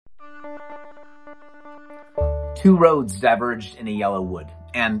Two roads diverged in a yellow wood,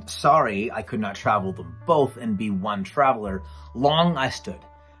 and sorry I could not travel them both and be one traveler. Long I stood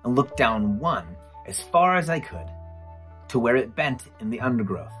and looked down one as far as I could to where it bent in the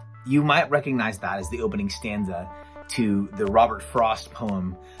undergrowth. You might recognize that as the opening stanza to the Robert Frost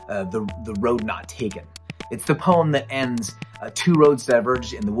poem, The Road Not Taken. It's the poem that ends, two roads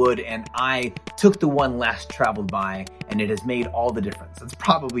diverged in the wood, and I took the one less traveled by, and it has made all the difference. It's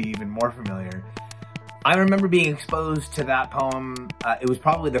probably even more familiar. I remember being exposed to that poem. It was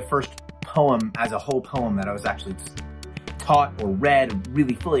probably the first poem as a whole poem that I was actually taught or read,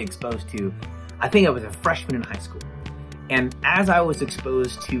 really fully exposed to. I think I was a freshman in high school. And as I was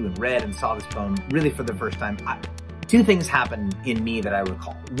exposed to and read and saw this poem really for the first time, two things happened in me that I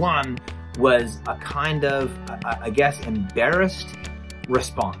recall. One was a kind of, I guess, embarrassed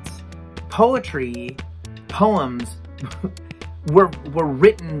response. Poems were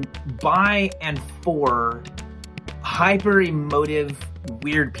written by and for hyper emotive,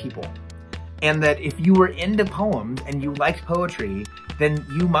 weird people. And that if you were into poems and you liked poetry, then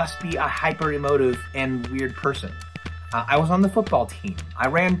you must be a hyper emotive and weird person. I was on the football team. I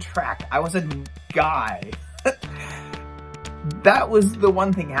ran track. I was a guy. That was the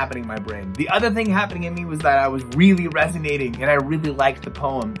one thing happening in my brain. The other thing happening in me was that I was really resonating and I really liked the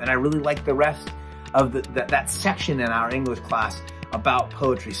poem and I really liked the rest of that section in our English class about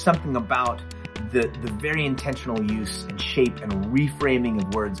poetry. Something about the very intentional use and shape and reframing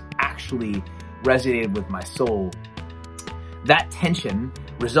of words actually resonated with my soul. That tension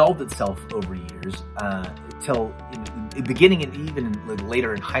resolved itself over years, till beginning and even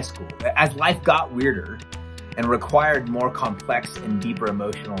later in high school. As life got weirder and required more complex and deeper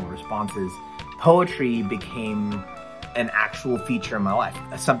emotional responses, poetry became an actual feature in my life.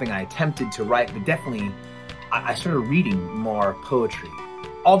 Something I attempted to write, but definitely I started reading more poetry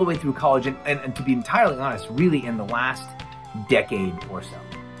all the way through college. And to be entirely honest, really in the last decade or so.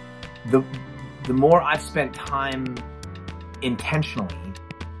 The more I've spent time intentionally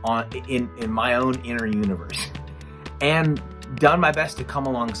in my own inner universe and done my best to come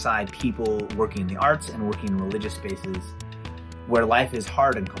alongside people working in the arts and working in religious spaces where life is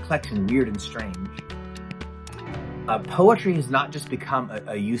hard and complex and weird and strange. Poetry has not just become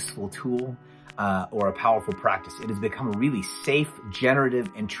a useful tool or a powerful practice. It has become a really safe, generative,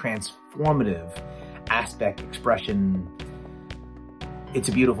 and transformative aspect, expression. It's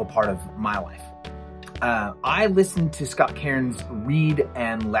a beautiful part of my life. I listened to Scott Cairns read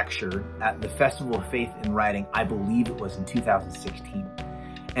and lecture at the Festival of Faith in Writing. I believe it was in 2016.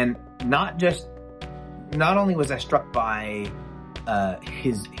 And not only was I struck by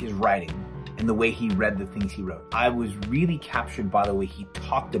his writing and the way he read the things he wrote, I was really captured by the way he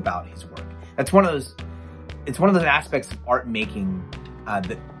talked about his work. It's one of those aspects of art making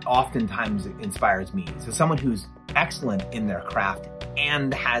that oftentimes inspires me. So someone who's excellent in their craft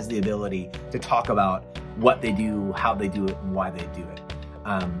and has the ability to talk about what they do, how they do it, and why they do it.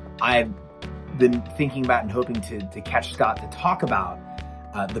 I've been thinking about and hoping to catch Scott to talk about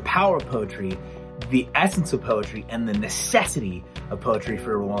the power of poetry, the essence of poetry, and the necessity of poetry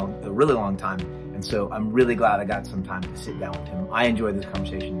for a really long time. And so I'm really glad I got some time to sit down with him. I enjoyed this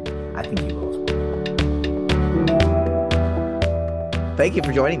conversation. I think you will as well. Thank you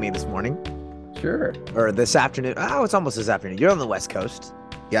for joining me this morning. Sure. Or this afternoon. Oh, it's almost this afternoon. You're on the West Coast.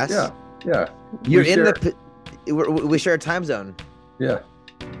 Yes? Yeah. You're we share a time zone. Yeah.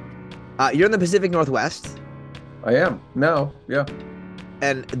 You're in the Pacific Northwest. I am now. Yeah.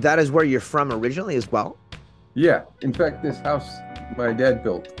 And that is where you're from originally as well? Yeah. In fact, this house my dad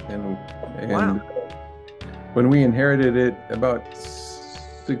built, and wow. When we inherited it about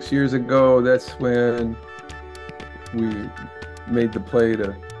 6 years ago, that's when we made the play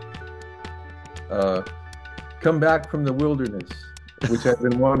to come back from the wilderness, which I've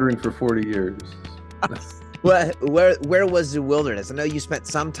been wandering for 40 years. Where was the wilderness? I know you spent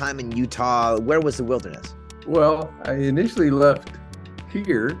some time in Utah. Where was the wilderness? Well, I initially left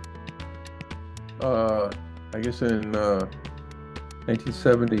here, I guess in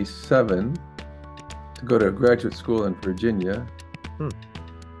 1977 to go to graduate school in Virginia.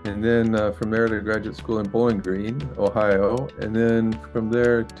 And then from there to graduate school in Bowling Green, Ohio. And then from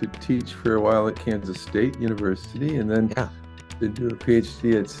there to teach for a while at Kansas State University. And then to do a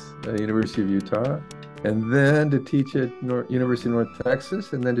PhD at University of Utah. And then to teach at University of North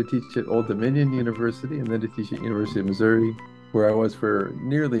Texas. And then to teach at Old Dominion University. And then to teach at University of Missouri, where I was for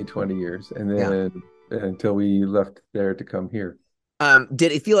nearly 20 years. And then until we left there to come here.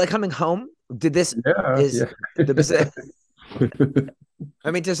 Did it feel like coming home? Did this?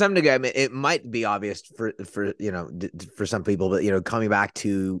 I mean, to some degree, I mean, it might be obvious for some people, but coming back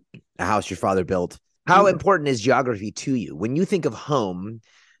to a house your father built How important is geography to you? When you think of home,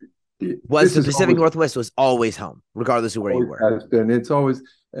 was This the is Pacific Northwest was always home, regardless of where you always were? has been. It's always,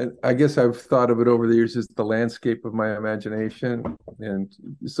 and I guess I've thought of it over the years as the landscape of my imagination. And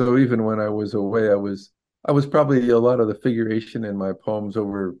so even when I was away, I was probably a lot of the figuration in my poems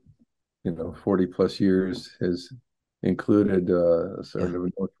over, 40 plus years has included Yeah. sort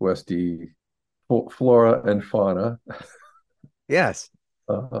of northwesty flora and fauna, Yes.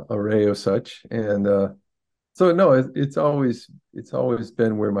 array of such. And so no, it's always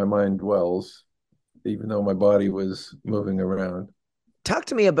been where my mind dwells, even though my body was moving around. Talk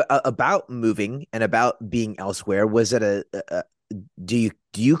to me about moving and about being elsewhere. Was it do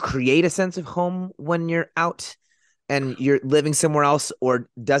you create a sense of home when you're out and you're living somewhere else, or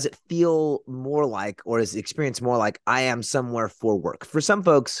does it feel more like, or is the experience more like I am somewhere for work? For some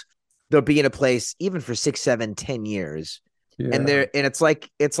folks, they'll be in a place even for 6, 7, 10 years, and Yeah, it's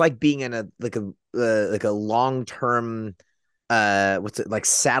like being in a long term what's it like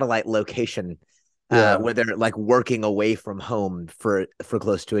satellite location yeah. where they're like working away from home for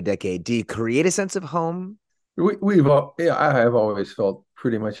close to a decade. Do you create a sense of home? Yeah, I have always felt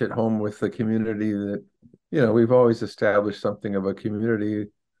pretty much at home with the community that, we've always established something of a community,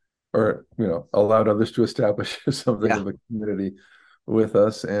 or, allowed others to establish something Yeah, of a community with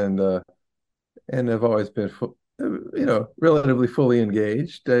us, and have always been, relatively fully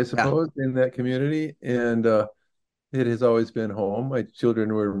engaged, I yeah. suppose, in that community. And it has always been home. My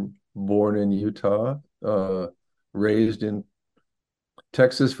children were born in Utah, raised in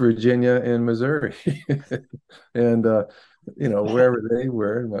Texas, Virginia, and Missouri, and wherever they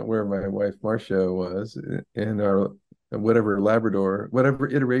were, where my wife Marcia was, and our whatever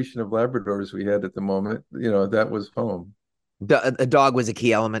iteration of Labradors we had at the moment, that was home. A dog was a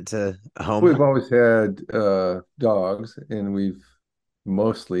key element to home. We've always had dogs, and we've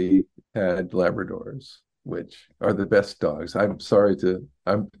mostly had Labradors, which are the best dogs. I'm sorry to.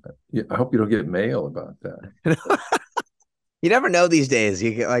 I hope you don't get mail about that. You never know these days.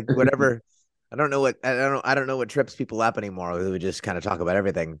 You get like whatever. I don't know what trips people up anymore. We would just kind of talk about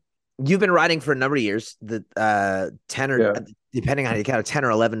everything. You've been writing for a number of years, the 10 or Yeah, depending on how you count, 10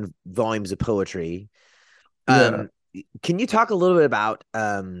 or 11 volumes of poetry. yeah. Um, can you talk a little bit about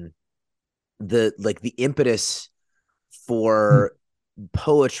the impetus for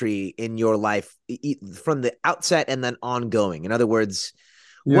poetry in your life from the outset and then ongoing? In other words,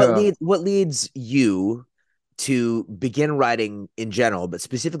 Yeah. what leads you to begin writing in general, but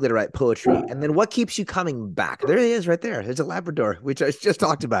specifically to write poetry? And then what keeps you coming back? There he is right there. There's a Labrador, which I just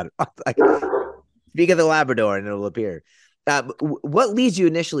talked about. Like, speak of the Labrador and it'll appear. What leads you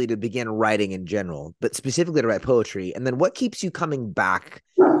initially to begin writing in general, but specifically to write poetry? And then what keeps you coming back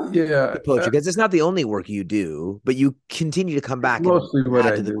Yeah, to poetry? Because it's not the only work you do, but you continue to come it's back and mostly what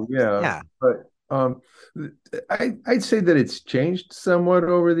add I to the do. books. Yeah, Yeah. but I'd say that it's changed somewhat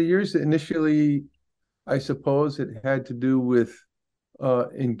over the years. Initially, I suppose it had to do with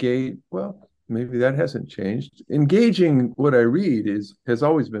engage. Well, maybe that hasn't changed. Engaging what I read has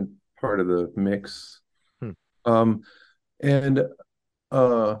always been part of the mix. Hmm. Um, and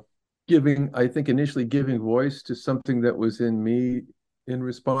uh, I think initially giving voice to something that was in me in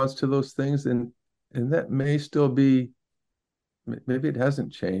response to those things, and that may still be, maybe it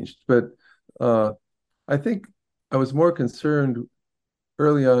hasn't changed, but uh, I think I was more concerned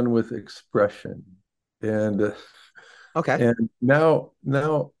early on with expression, and Okay. and now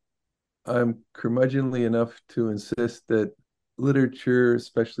I'm curmudgeonly enough to insist that literature,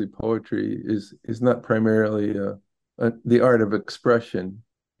 especially poetry, is not primarily the art of expression.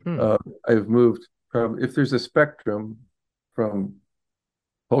 Hmm. Uh, I've moved from, if there's a spectrum from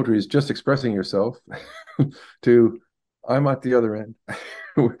poetry is just expressing yourself to I'm at the other end,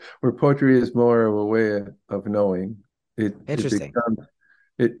 where poetry is more of a way of knowing. It Interesting. becomes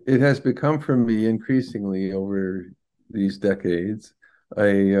it has become for me increasingly over these decades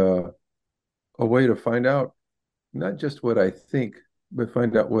a a way to find out not just what I think, but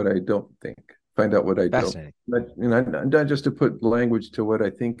find out what I don't think. Find out what I don't. Fascinating. Not just to put language to what I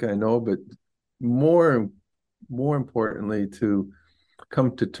think I know, but more more importantly to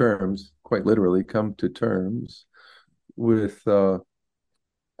come to terms, quite literally, come to terms with,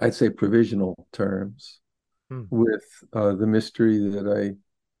 I'd say, provisional terms Hmm. with the mystery that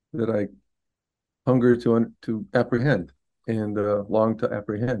I hunger to apprehend and long to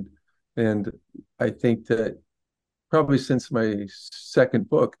apprehend. And I think that probably since my second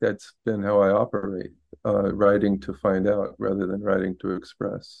book, that's been how I operate, writing to find out rather than writing to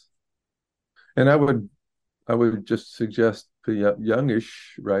express. And I would just suggest to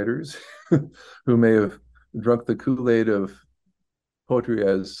youngish writers who may have drunk the Kool-Aid of poetry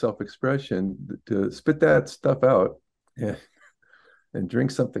as self-expression, to spit that stuff out and drink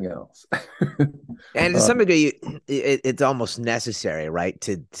something else. And to some degree, it's almost necessary, right?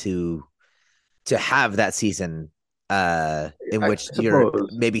 To have that season in which you're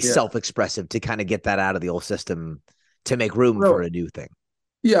maybe self-expressive, to kind of get that out of the old system, to make room for a new thing.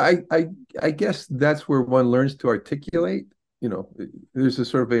 Yeah, I guess that's where one learns to articulate. There's a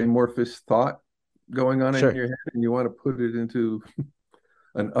sort of amorphous thought going on in your head, and you want to put it into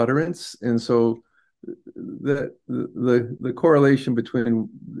an utterance. And so the correlation between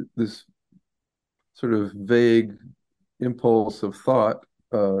this sort of vague impulse of thought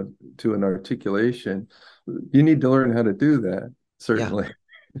to an articulation, you need to learn how to do that, certainly.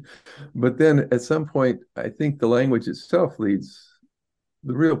 Yeah. But then at some point, I think the language itself leads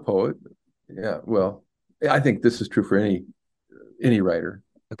the real poet. Yeah, well, I think this is true for any writer,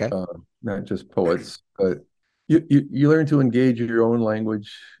 not just poets. But you learn to engage your own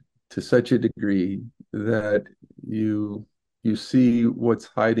language to such a degree that you see what's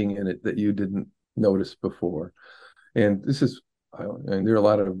hiding in it that you didn't notice before. And this is, and there are a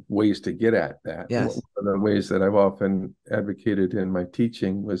lot of ways to get at that. Yes. One of the ways that I've often advocated in my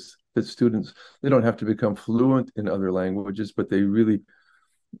teaching was that students, they don't have to become fluent in other languages, but they really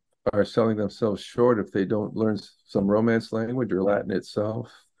are selling themselves short if they don't learn some Romance language or Latin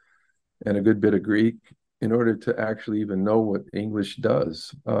itself and a good bit of Greek in order to actually even know what English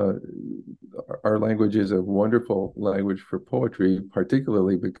does. Our language is a wonderful language for poetry,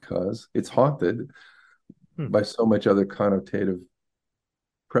 particularly because it's haunted by so much other connotative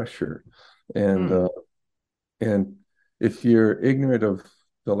pressure. And if you're ignorant of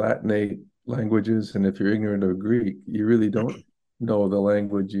the Latinate languages, and if you're ignorant of Greek, you really don't know the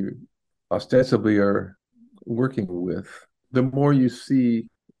language you ostensibly are working with. The more you see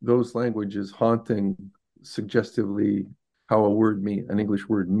those languages haunting suggestively how an English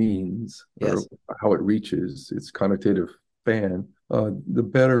word means, or how it reaches its connotative span, the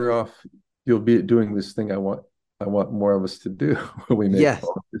better off you'll be at doing this thing I want more of us to do when we make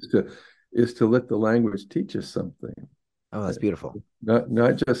poems, is to let the language teach us something. Oh, that's beautiful.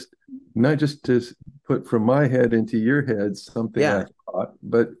 Not just to put from my head into your head something I thought,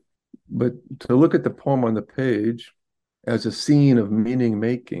 but to look at the poem on the page as a scene of meaning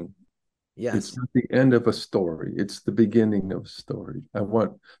making. Yes. It's not the end of a story. It's the beginning of a story.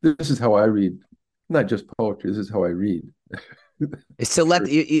 This is how I read, not just poetry. This is how I read. It's to let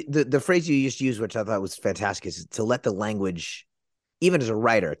the phrase you just used, which I thought was fantastic, is to let the language, even as a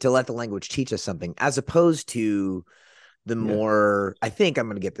writer, to let the language teach us something, as opposed to the more, I think I'm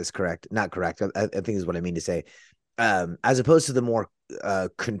going to get this correct, not correct. I think is what I mean to say, as opposed to the more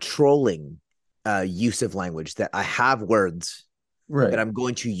controlling use of language, that I have words that I'm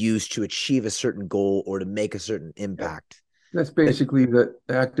going to use to achieve a certain goal or to make a certain impact. That's basically the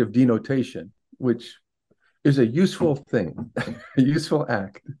act of denotation, which is a useful thing, a useful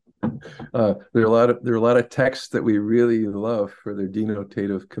act. There are a lot of texts that we really love for their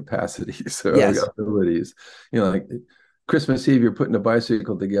denotative capacities or abilities. Like Christmas Eve, you're putting a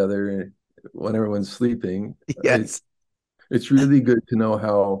bicycle together when everyone's sleeping. Yes, it's really good to know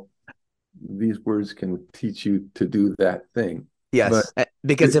how these words can teach you to do that thing. Yes,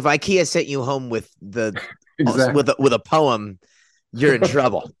 because if IKEA sent you home with with a poem, you're in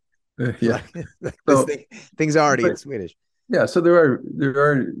trouble. Yeah, things are already in Swedish. Yeah, so there are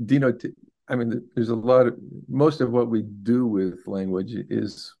there's a lot of, most of what we do with language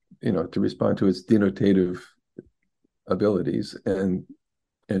is to respond to its denotative abilities and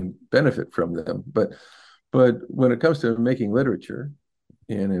benefit from them. But when it comes to making literature,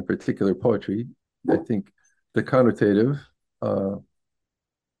 and in particular poetry, I think the connotative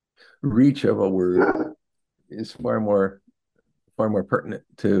reach of a word is far more pertinent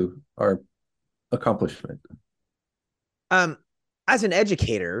to our accomplishment. As an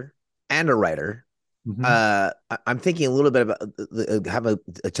educator and a writer, I'm thinking a little bit about have a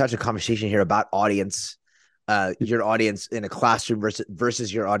touch of conversation here about audience, your audience in a classroom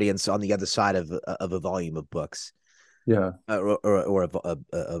versus your audience on the other side of a volume of books. Yeah, or a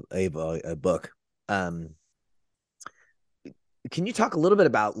book. Can you talk a little bit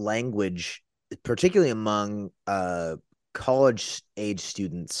about language, particularly among college age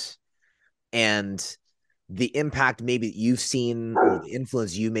students, and the impact maybe you've seen, or the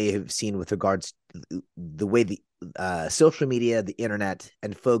influence you may have seen with regards to the way the social media, the internet,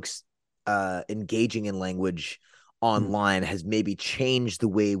 and folks engaging in language online has maybe changed the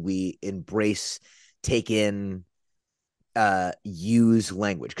way we embrace, take in, use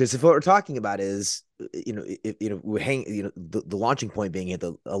language? Because if what we're talking about is, the launching point being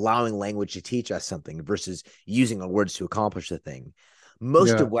allowing language to teach us something versus using our words to accomplish the thing.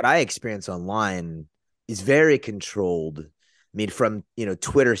 most Yeah. of what I experience online is very controlled. I mean, from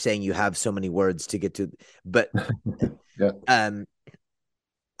Twitter saying you have so many words to get to, but Yeah. um,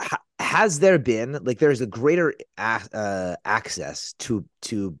 has there been like there's a greater access to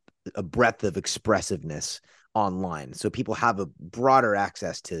a breadth of expressiveness online, so people have a broader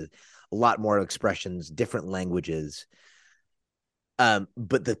access to a lot more expressions, different languages.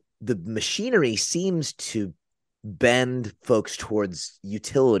 But the machinery seems to bend folks towards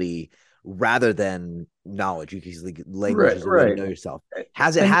utility rather than knowledge, because like language Right. is a way to Right. know yourself.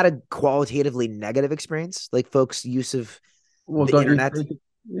 Has it And had a qualitatively negative experience, like folks' use of well, the don't you internet? think?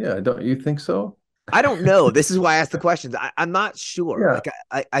 Yeah, don't you think so? I don't know. This is why I asked the questions. I'm not sure. Yeah.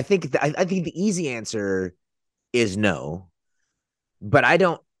 Like I think I think the easy answer is no, but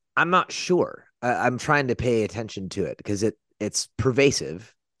I'm not sure. I'm trying to pay attention to it because it's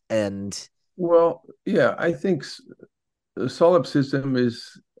pervasive. And Well, yeah, I think solipsism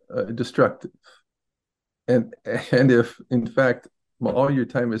is destructive, and if in fact all your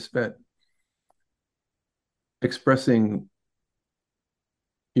time is spent expressing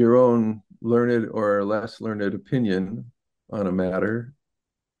your own learned or less learned opinion on a matter,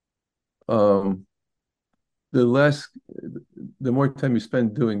 um, the less, the more time you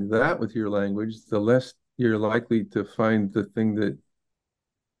spend doing that with your language, the less you're likely to find the thing that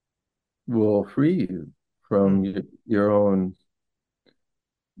will free you from your own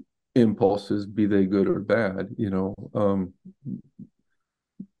impulses, be they good or bad.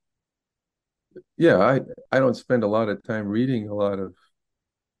 Yeah, I don't spend a lot of time reading a lot of.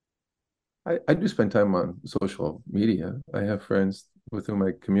 I do spend time on social media. I have friends with whom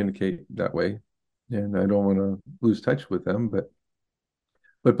I communicate that way, and I don't want to lose touch with them.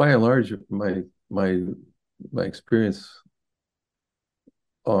 But by and large, my my experience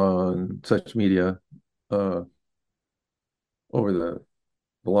on such media uh, over the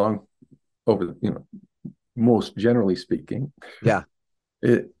long over the, most generally speaking, yeah,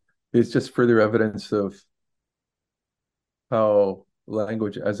 it it's just further evidence of how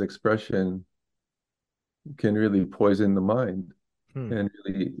language as expression can really poison the mind hmm. and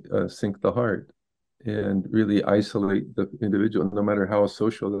really sink the heart and really isolate the individual. No matter how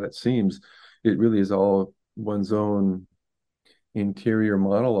social that seems, it really is all one's own interior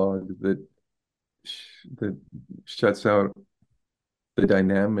monologue that shuts out the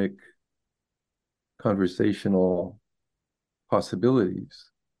dynamic conversational possibilities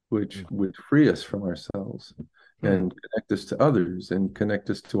which would free us from ourselves Hmm. and connect us to others and connect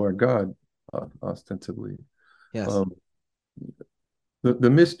us to our God, ostensibly. Yes. Um, the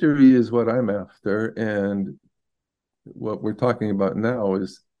mystery is what I'm after, and what we're talking about now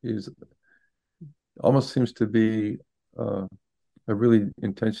is almost seems to be uh, a really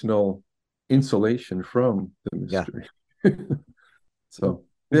intentional insulation from the Yeah. mystery. So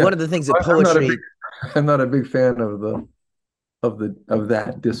One yeah, of the things that I'm not a big poetry, I'm not a big fan of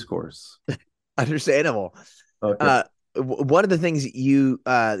that discourse. understandable. Okay. Uh, One of the things you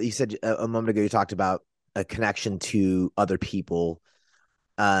said a moment ago, you talked about a connection to other people,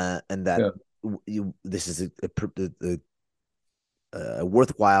 and that Yeah. this is a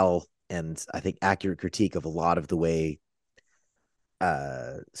worthwhile and I think accurate critique of a lot of the way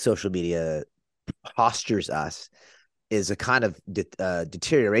social media postures us, is a kind of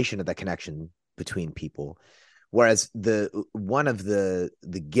deterioration of that connection between people. Whereas the one of the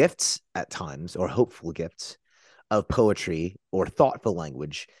gifts at times, or hopeful gifts, of poetry or thoughtful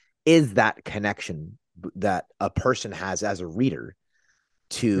language is that connection that a person has as a reader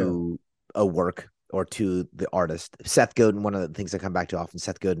Yeah. to a work or to the artist. Seth Godin, one of the things I come back to often,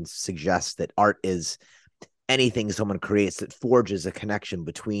 Seth Godin suggests that art is anything someone creates that forges a connection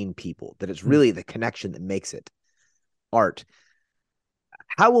between people, that it's really the connection that makes it art.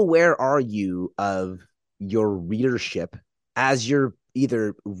 How aware are you of your readership as you're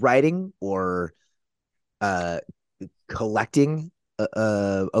either writing or uh, collecting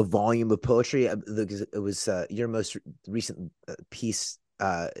a volume of poetry? It was your most recent piece.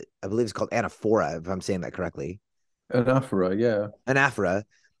 I believe it's called Anaphora, if I'm saying that correctly. Anaphora, yeah. Anaphora.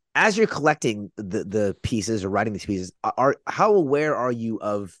 As you're collecting the pieces or writing these pieces, are how aware are you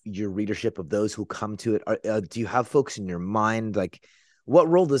of your readership, of those who come to it? Do you have folks in your mind? Like, what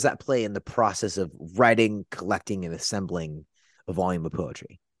role does that play in the process of writing, collecting, and assembling a volume of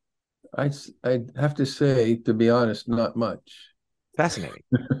poetry? I have to say, to be honest, not much. Fascinating.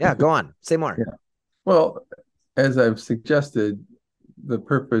 Yeah, go on. Say more. Yeah. Well, as I've suggested, the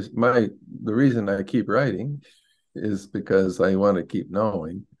reason I keep writing is because I want to keep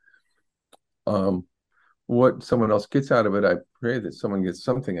knowing. Um, what someone else gets out of it, I pray that someone gets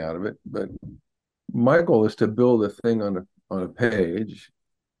something out of it. But my goal is to build a thing on a page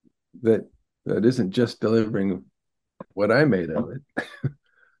that isn't just delivering what I made of it,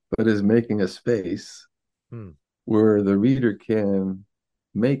 but is making a space where the reader can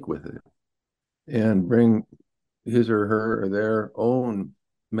make with it and bring his or her or their own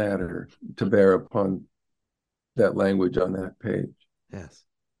matter to bear upon that language on that page. Yes.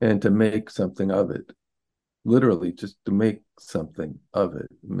 And to make something of it. Literally just to make something of it,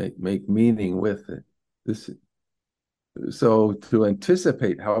 make meaning with it. So to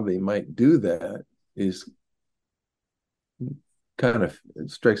anticipate how they might do that is kind of, it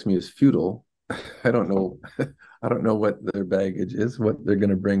strikes me as futile. I don't know what their baggage is, what they're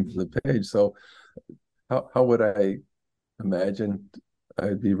going to bring to the page. So how would I imagine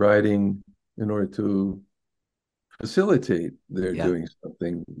I'd be writing in order to facilitate their doing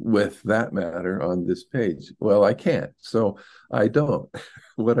something with that matter on this page? Well, I can't, so I don't.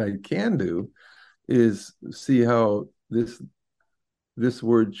 What I can do is see how this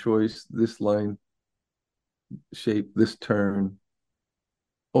word choice, this line shape, this turn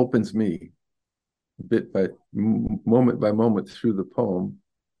opens me bit by moment through the poem.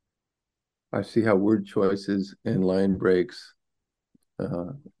 I see how word choices and line breaks,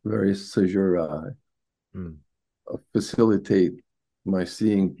 various caesura, facilitate my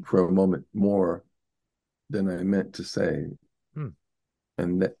seeing for a moment more than I meant to say.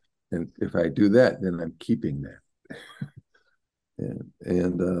 And if I do that, then I'm keeping that.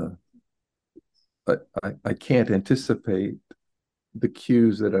 But I can't anticipate the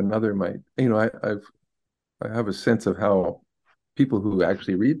cues that another might. I have a sense of how people who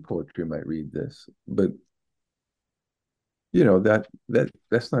actually read poetry might read this, but that's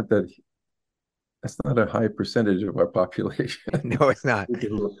not a high percentage of our population. No, it's not.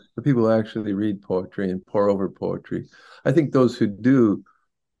 The people who actually read poetry and pore over poetry. I think those who do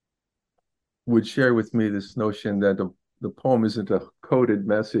would share with me this notion that the poem isn't a coded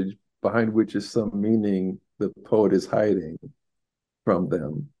message behind which is some meaning the poet is hiding from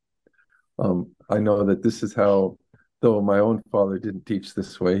them. I know that this is how, though my own father didn't teach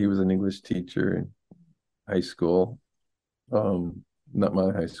this way, he was an English teacher in high school. Not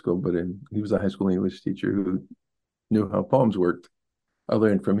my high school, but he was a high school English teacher who knew how poems worked. I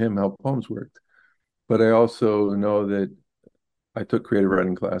learned from him how poems worked. But I also know that I took creative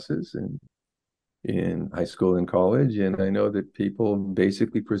writing classes in high school and college, and I know that people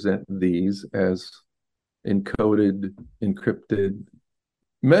basically present these as encoded, encrypted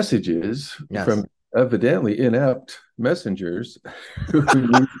messages from evidently inept messengers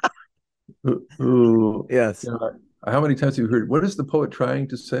who yes. How many times have you heard, what is the poet trying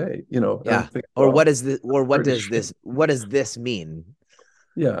to say? Or what is this, or what does this mean?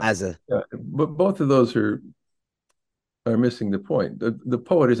 But both of those are missing the point. The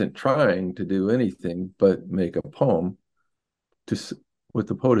poet isn't trying to do anything but make a poem. What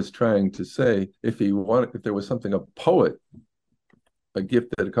the poet is trying to say, if there was something a poet, a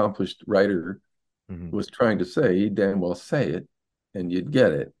gifted, accomplished writer was trying to say, he'd damn well say it, and you'd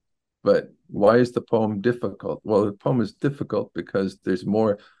get it. But why is the poem difficult? Well, the poem is difficult because there's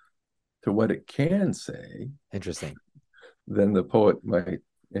more to what it can say. Interesting. Than the poet might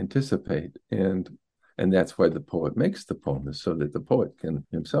anticipate. And that's why the poet makes the poem, is so that the poet can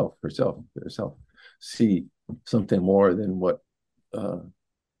herself see something more than what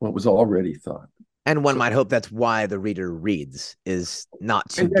was already thought. And one might hope that's why the reader reads, is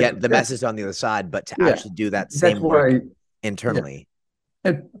not to get the message on the other side, but to actually do that same work internally.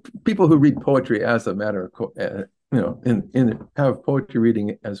 And people who read poetry as a matter of, have poetry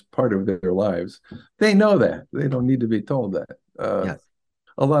reading as part of their lives, they know that. They don't need to be told that.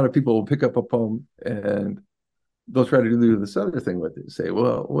 A lot of people will pick up a poem and they'll try to do this other thing with it. Say,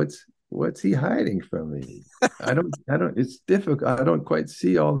 well, what's he hiding from me? I don't, it's difficult. I don't quite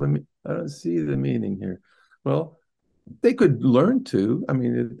see I don't see the meaning here. Well, they could learn to. I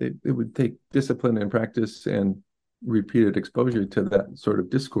mean, it would take discipline and practice and repeated exposure to that sort of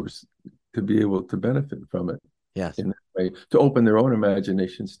discourse to be able to benefit from it. Yes. In that way, to open their own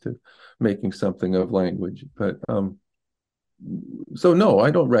imaginations to making something of language. But so no,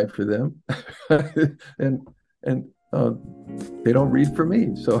 I don't write for them, and they don't read for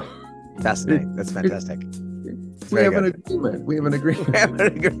me. So fascinating. That's fantastic. We have an agreement. We have an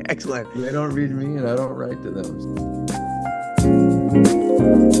agreement. Excellent. They don't read me, and I don't write to them.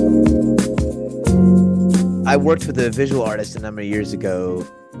 I worked with a visual artist a number of years ago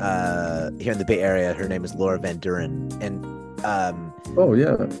here in the Bay Area. Her name is Laura Van Duren. And oh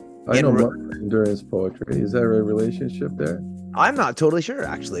yeah, I know Laura Van Duren's poetry. Is there a relationship there? I'm not totally sure,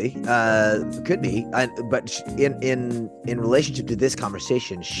 actually. Could be. But in relationship to this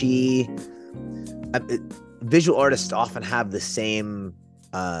conversation, she visual artists often have the same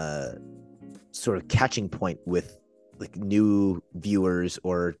sort of catching point with like new viewers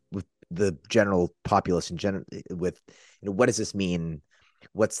or with the general populace in general. With, what does this mean?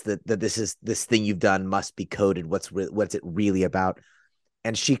 What's that this thing you've done must be coded? What's it really about?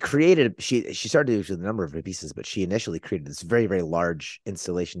 And she started with a number of pieces, but she initially created this very, very large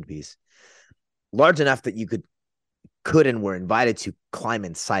installation piece, large enough that you could and were invited to climb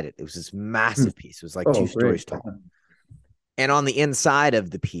inside it. It was this massive piece. It was like 2 stories tall. And on the inside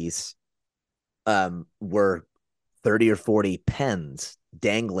of the piece were 30 or 40 pens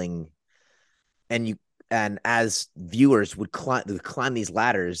dangling. And as viewers would climb these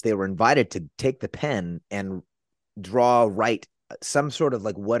ladders, they were invited to take the pen and write some sort of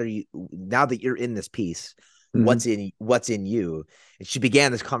like, what are you, now that you're in this piece, what's in you? And she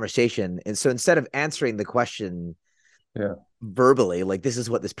began this conversation. And so instead of answering the question verbally, like, this is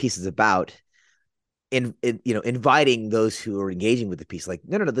what this piece is about, inviting those who are engaging with the piece, like,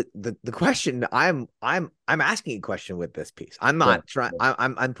 no, the question, I'm asking a question with this piece. I'm not trying,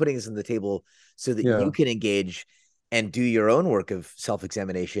 I'm putting this on the table so that you can engage and do your own work of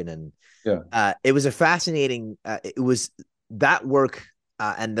self-examination. And it was a fascinating, it was that work,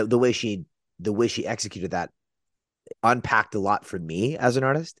 and the way she executed that unpacked a lot for me as an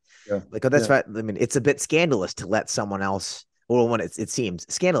artist. Like, that's right. I mean, it's a bit scandalous to let someone else, or when it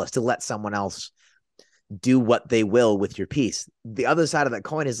seems scandalous to let someone else do what they will with your piece. The other side of that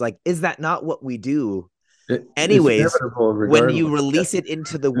coin is like, is that not what we do anyways? When you release it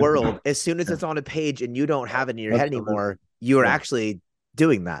into the world, as soon as it's on a page and you don't have it in your head anymore, you are actually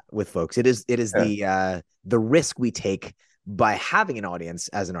doing that with folks. It is the risk we take by having an audience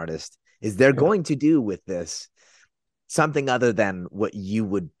as an artist, is they're going to do with this something other than what you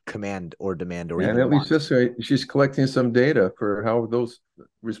would command or demand, or even at least this way, she's collecting some data for how those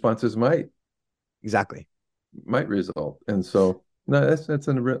responses might result. And so no, that's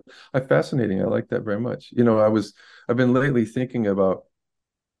fascinating. I like that very much. I've been lately thinking about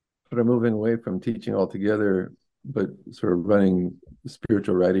sort of moving away from teaching altogether, but sort of running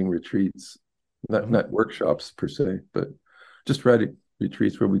spiritual writing retreats, not workshops per se, but just writing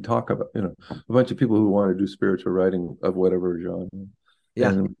retreats where we talk about, a bunch of people who want to do spiritual writing of whatever genre.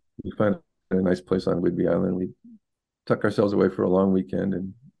 And we find a nice place on Whidbey Island. We tuck ourselves away for a long weekend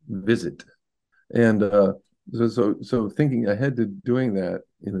and visit. And so thinking ahead to doing that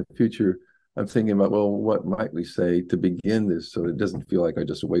in the future, I'm thinking about, well, what might we say to begin this so it doesn't feel like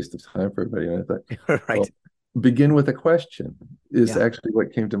just a waste of time for everybody? And I thought, well, begin with a question is actually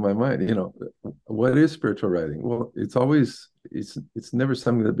what came to my mind. What is spiritual writing? Well, it's never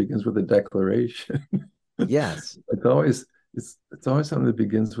something that begins with a declaration. Yes. It's always something that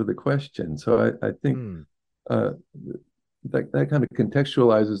begins with a question. So I think that kind of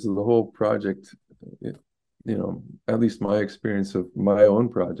contextualizes the whole project. At least my experience of my own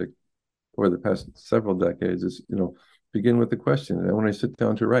project over the past several decades is, begin with the question. And when I sit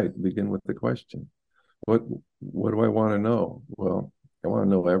down to write, begin with the question. What do I want to know? Well, I want to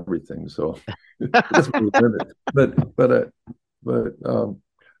know everything. So that's what we did it. But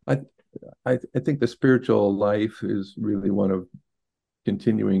I think the spiritual life is really one of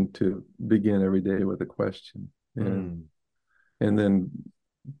continuing to begin every day with a question, and then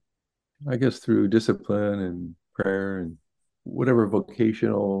I guess through discipline and prayer and whatever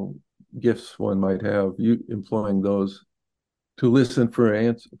vocational gifts one might have, you employing those to listen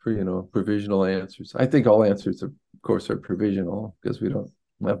for provisional answers. I think all answers, of course, are provisional because we don't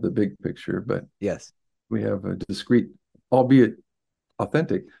have the big picture, but we have a discrete, albeit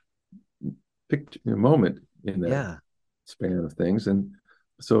authentic moment in that span of things. And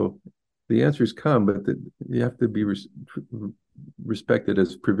so the answers come, but you have to be respected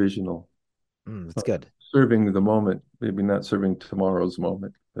as provisional. That's good. Serving the moment, maybe not serving tomorrow's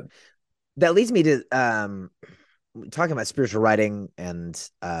moment. But that leads me to talking about spiritual writing and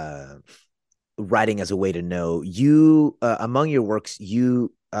writing as a way to know. You among your works,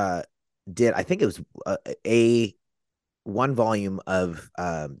 you did, I think it was a one volume of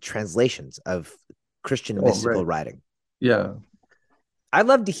translations of Christian mystical writing. Yeah. I'd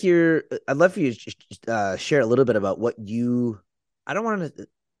love for you to share a little bit about what I don't want to,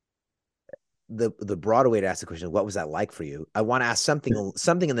 the broader way to ask the question, what was that like for you? I want to ask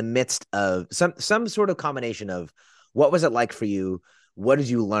something in the midst of some sort of combination of what was it like for you? What did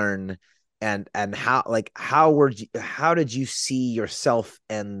you learn? And how did you see yourself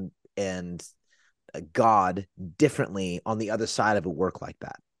and God differently on the other side of a work like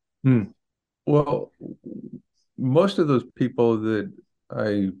that? Well, most of those people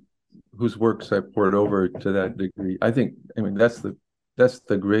whose works I poured over to that degree, that's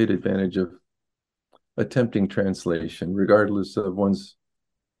the great advantage of attempting translation, regardless of one's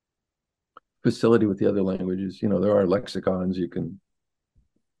facility with the other languages. There are lexicons you can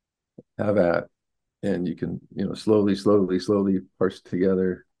have at, and you can, slowly parse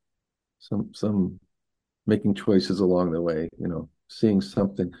together some making choices along the way, seeing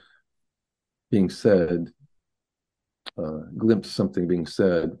something being said, glimpse something being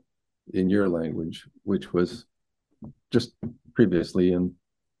said in your language, which was just previously in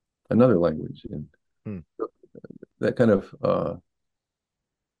another language. And that kind of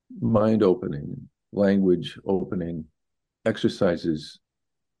mind opening, language opening exercises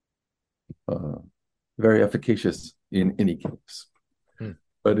very efficacious in any case.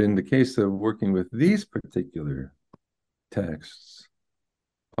 But in the case of working with these particular texts,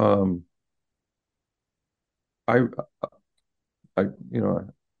 I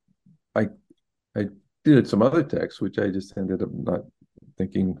did some other texts which I just ended up not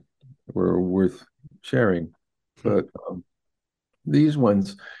thinking were worth sharing, but these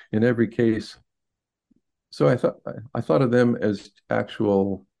ones, in every case, so I thought of them as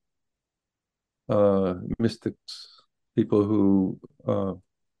actual mystics, people who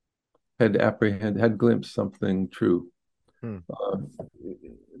had glimpsed something true.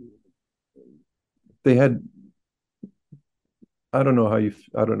 They had, I don't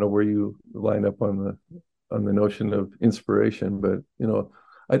know where you line up on the notion of inspiration, but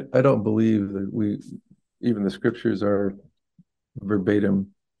I don't believe that even the scriptures are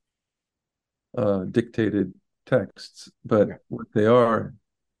verbatim dictated texts, but what they are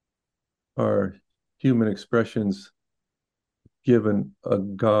human expressions given a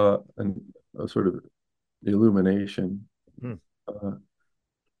God and a sort of illumination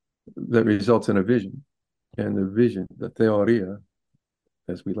that results in a vision. And the vision, the theoria,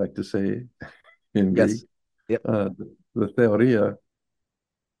 as we like to say in Greek, the theoria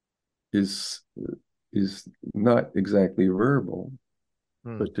is not exactly verbal,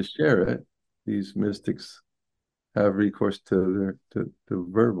 but to share it, these mystics have recourse to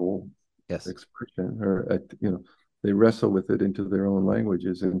verbal expression, or they wrestle with it into their own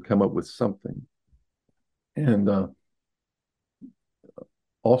languages and come up with something. And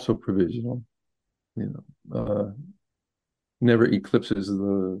also provisional, never eclipses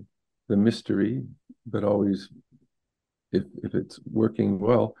the mystery, but always, if it's working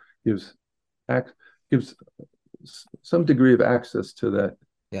well, gives some degree of access to that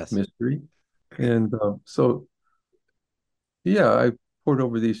mystery. And so I pored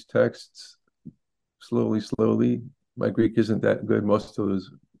over these texts slowly. My Greek isn't that good. Most of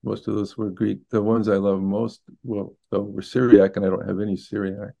those were Greek. The ones I love most, were Syriac, and I don't have any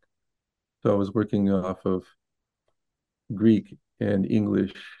Syriac. So I was working off of Greek and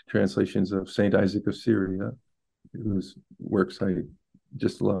English translations of Saint Isaac of Syria, whose works I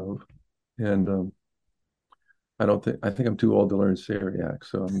just love. And I think I'm too old to learn Syriac,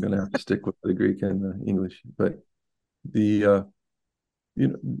 so I'm going to have to stick with the Greek and the English. But these are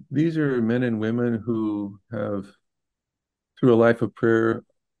men and women who have, through a life of prayer,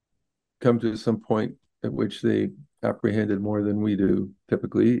 come to some point at which they apprehended more than we do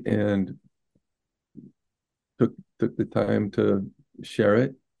typically, and took the time to share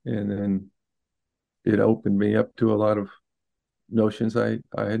it, and then it opened me up to a lot of notions I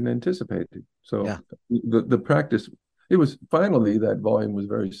hadn't anticipated. So the practice, it was finally, that volume was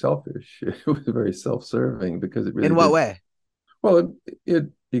very selfish. It was very self-serving, because it really In what way? Well,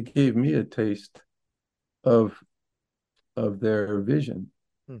 it gave me a taste of their vision.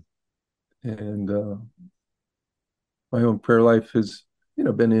 And my own prayer life has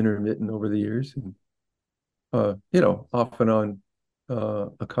been intermittent over the years, and off and on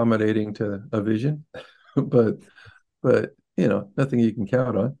accommodating to a vision, but nothing you can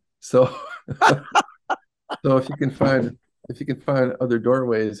count on. So so if you can find other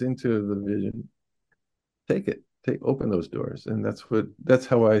doorways into the vision, open those doors. And that's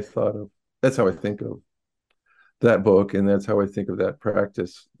how I think of that book, and that's how I think of that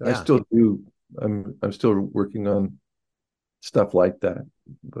practice. I still do. I'm still working on stuff like that,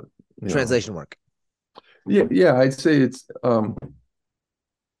 but translation work. Yeah, I'd say it's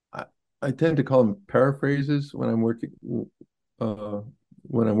I tend to call them paraphrases when I'm working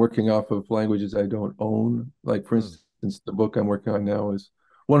off of languages I don't own. Like, for instance, the book I'm working on now is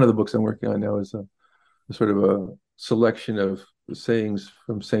one of the books I'm working on now is a sort of a selection of sayings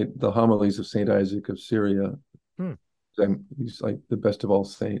from the homilies of Saint Isaac of Syria. He's like the best of all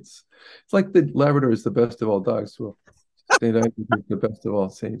saints. It's like the Labrador is the best of all dogs. Well, Saint Isaac is the best of all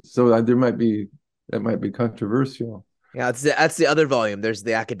saints. So that might be controversial, Yeah, that's the other volume. There's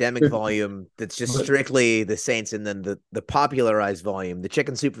the academic volume that's just But strictly the saints, and then the popularized volume, the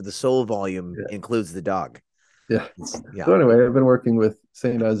Chicken Soup for the Soul volume, yeah, includes the dog. yeah. Yeah. So anyway, I've been working with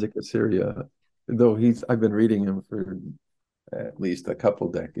Saint Isaac of Syria, though I've been reading him for at least a couple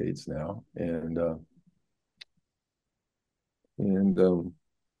decades now, and the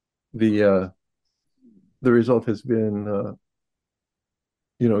the result has been,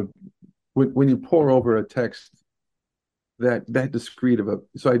 you know, when you pour over a text that discrete of a,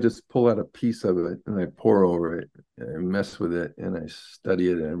 so I just pull out a piece of it and I pour over it and I mess with it and I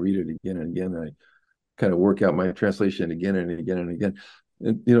study it and I read it again and again. And I kind of work out my translation again and again and again.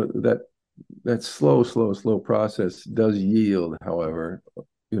 And that slow process does yield, however,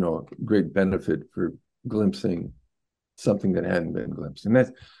 great benefit for glimpsing something that hadn't been glimpsed. And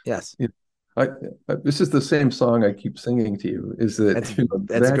that's, Yes. you know, this is the same song I keep singing to you, is that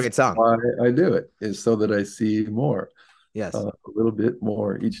That's a great song. why I do it, is so that I see more, Yes. a little bit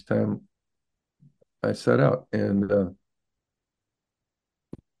more each time I set out. And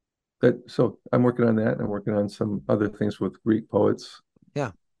so I'm working on that. I'm working on some other things with Greek poets.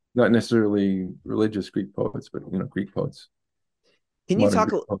 Yeah. Not necessarily religious Greek poets, but Greek poets. Can you Modern talk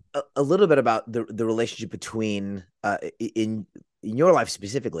Greek poets. a little bit about the relationship between in your life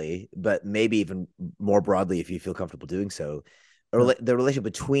specifically, but maybe even more broadly if you feel comfortable doing so, the relationship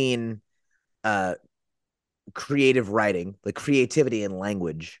between creative writing, the creativity in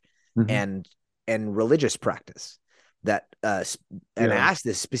language, Mhm. and religious practice? That and I ask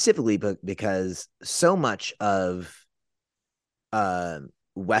this specifically because so much of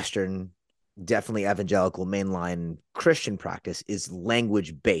Western, definitely evangelical mainline Christian practice is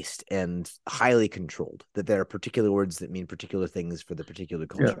language based and highly controlled, that there are particular words that mean particular things for the particular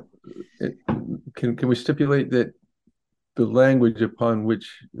culture. Can we stipulate that the language upon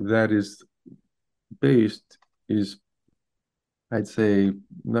which that is based is, I'd say,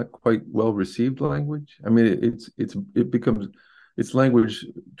 not quite well received language? I mean, it's language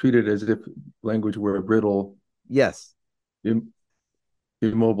treated as if language were a brittle, Yes.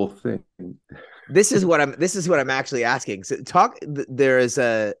 immobile thing. This is what I'm actually asking. So there is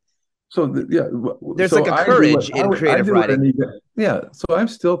a there's So like a courage in creative writing. So I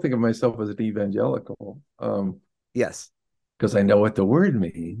still think of myself as an evangelical, Yes. because I know what the word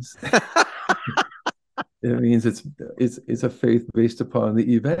means. It means it's a faith based upon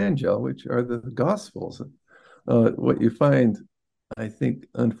the evangel, which are the gospels. What you find, I think,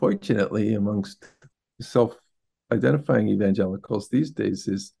 unfortunately, amongst self-identifying evangelicals these days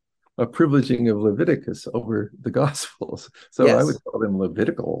is a privileging of Leviticus over the Gospels. So I would Yes. call them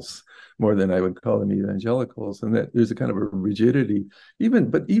Leviticals more than I would call them evangelicals, and that there's a kind of a rigidity.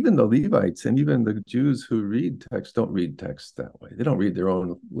 But even the Levites and even the Jews who read text don't read text that way. They don't read their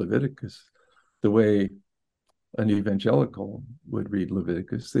own Leviticus the way an evangelical would read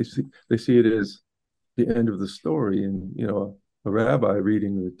Leviticus. They see it as the end of the story, and a rabbi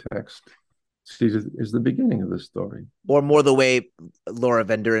reading the text sees it as the beginning of the story. Or more the way Laura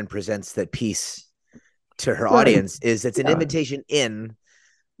Van Duren presents that piece to her Right. audience is it's an invitation in,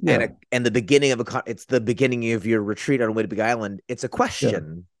 and the beginning of it's the beginning of your retreat on Whidbey Island. It's a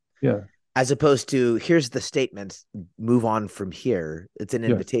question, as opposed to here's the statement, move on from here. It's an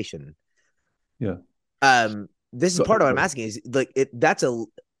invitation. This is part of what I'm asking is like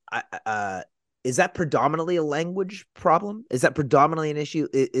is that predominantly a language problem? Is that predominantly an issue?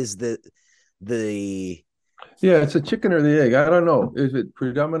 Is it's a chicken or the egg. I don't know. Is it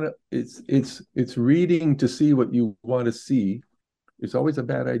predominant? It's reading to see what you want to see. It's always a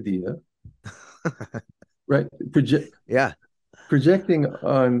bad idea, right? Projecting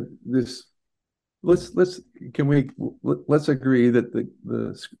on this. Let's agree that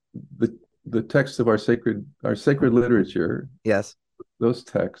the texts of our sacred literature, yes, those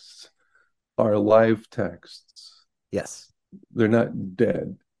texts are live texts. Yes, they're not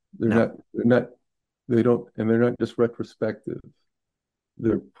dead. They're not. They don't, and they're not just retrospective.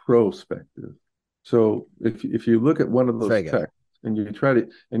 They're prospective. So if you look at one of those texts and you try to,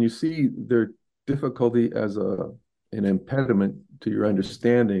 and you see their difficulty as an impediment to your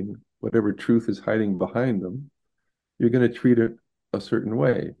understanding whatever truth is hiding behind them, you're going to treat it a certain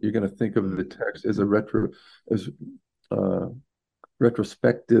way. You're going to think of the text as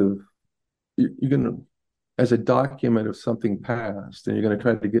retrospective. You're going to, as a document of something past, and you're going to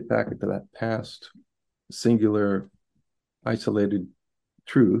try to get back into that past singular isolated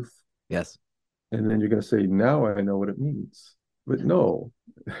truth. Yes. And then you're going to say, now I know what it means. But no,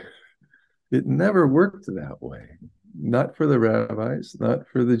 it never worked that way. Not for the rabbis, not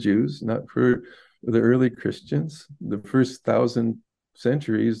for the Jews, not for the early Christians. The first 1,000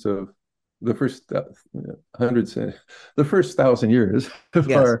 centuries of the first hundreds, the first 1,000 years of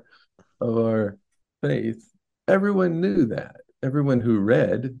Yes. our faith, everyone knew that. Everyone who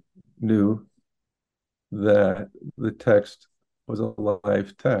read knew that the text was a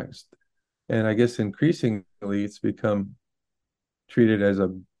live text. And I guess increasingly it's become treated as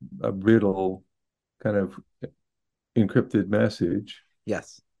a brittle kind of encrypted message.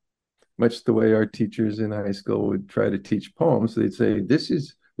 Yes. Much the way our teachers in high school would try to teach poems. They'd say,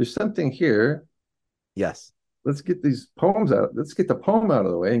 there's something here. Yes. Let's get these poems out. Let's get the poem out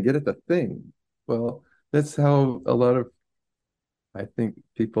of the way and get at the thing. Well, that's how a lot of, I think,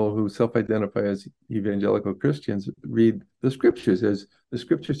 people who self-identify as evangelical Christians read the scriptures, as the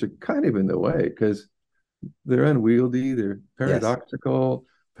scriptures are kind of in the way because they're unwieldy, they're paradoxical,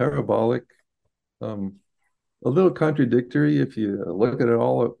 parabolic, a little contradictory if you look at it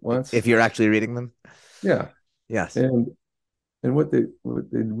all at once. If you're actually reading them. Yeah. Yes. And what they'd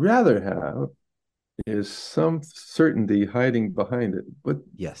rather have is some certainty hiding behind it. But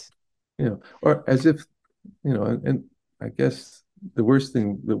yes, or as if, and I guess the worst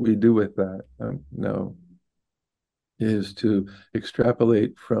thing that we do with that now is to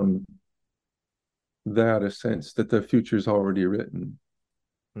extrapolate from that a sense that the future's already written.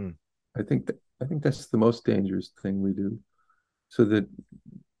 I think that's the most dangerous thing we do. So that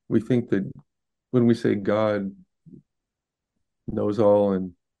we think that when we say God knows all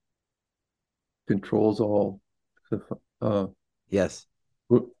and controls all, yes,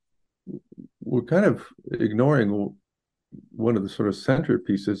 we're kind of ignoring one of the sort of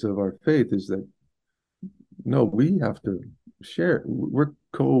centerpieces of our faith is that no, we have to share. We're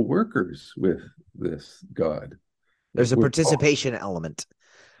co-workers with this God. There's a participation element.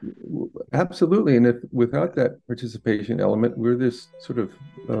 Absolutely. And if without that participation element, we're this sort of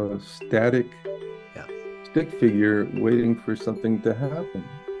static stick figure waiting for something to happen.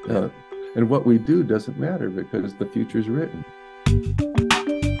 And what we do doesn't matter because the future's written.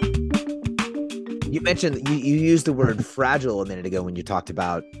 You mentioned, you used the word fragile a minute ago when you talked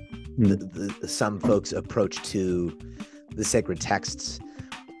about some folks' approach to the sacred texts,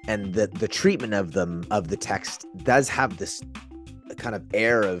 and the treatment of them, of the text, does have this kind of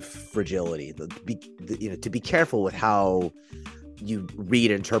air of fragility. To be careful with how you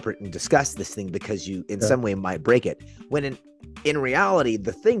read, interpret, and discuss this thing because you, in some way, might break it. When in reality,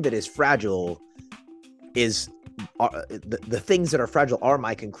 the thing that is fragile is the things that are fragile are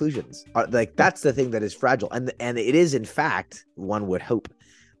my conclusions. That's the thing that is fragile, and it is, in fact, one would hope,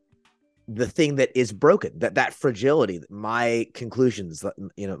 the thing that is broken, that fragility, my conclusions,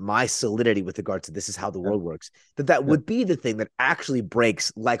 my solidity with regard to this is how the world works, that would be the thing that actually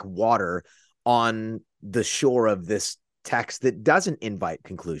breaks like water on the shore of this text that doesn't invite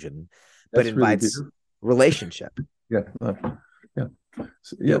conclusion, but invites relationship. One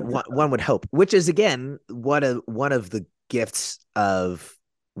would hope, which is again one of the gifts of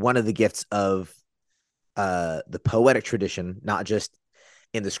the poetic tradition, not just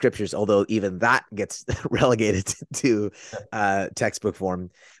in the scriptures, although even that gets relegated to textbook form.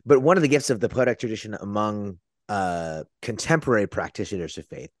 But one of the gifts of the poetic tradition among contemporary practitioners of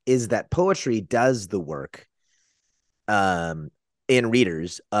faith is that poetry does the work in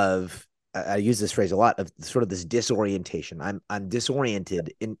readers of, I use this phrase a lot, of sort of this disorientation. I'm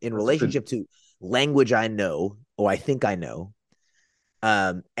disoriented in relationship to language I know, or I think I know,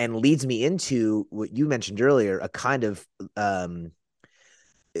 and leads me into what you mentioned earlier, a kind of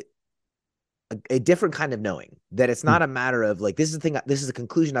a different kind of knowing, that it's not a matter of like, this is the thing, this is a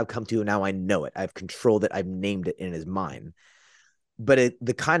conclusion I've come to, and now I know it. I've controlled it. I've named it, and it is mine. But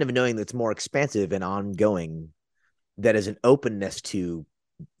the kind of knowing that's more expansive and ongoing, that is an openness to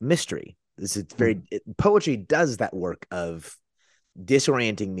mystery. Poetry does that work of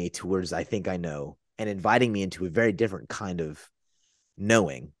disorienting me towards I think I know, and inviting me into a very different kind of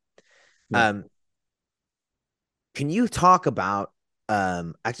knowing. Can you talk about,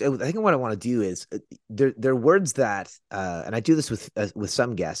 actually, I think what I want to do is there are words that, and I do this with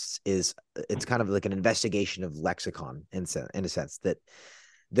some guests, is it's kind of like an investigation of lexicon in a sense, that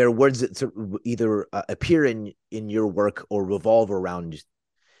there are words that sort of either appear in your work or revolve around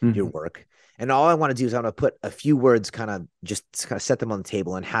your work. And all I want to do is I want to put a few words, kind of set them on the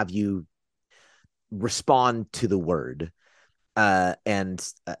table and have you respond to the word, and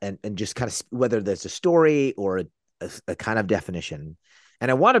just kind of whether there's a story or a kind of definition. And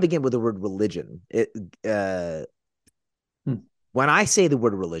I want to begin with the word religion. When I say the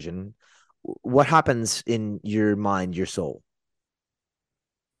word religion, what happens in your mind, your soul?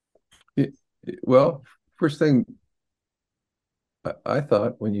 Well, first thing I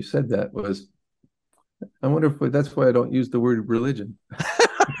thought when you said that was, I wonder if that's why I don't use the word religion.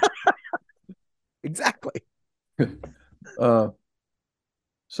 Exactly. Uh,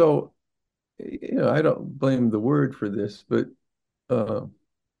 so, I don't blame the word for this, but uh,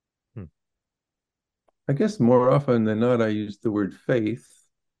 Hmm. I guess more often than not, I use the word faith,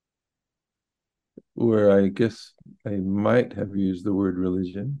 where I guess I might have used the word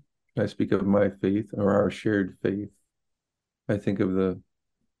religion. I speak of my faith or our shared faith. I think of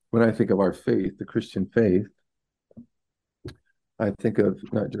when I think of our faith, the Christian faith, I think of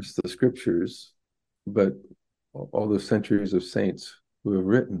not just the scriptures, but all the centuries of saints who have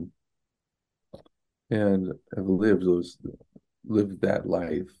written and have lived that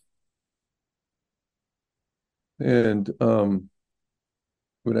life. And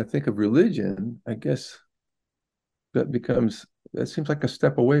when I think of religion, I guess that seems like a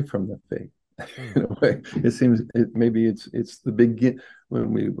step away from the faith. Hmm. In a way, maybe it's the begin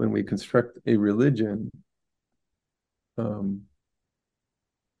when we construct a religion, um,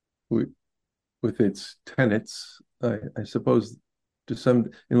 we, with its tenets. I suppose to some,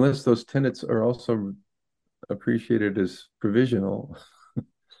 unless those tenets are also appreciated as provisional,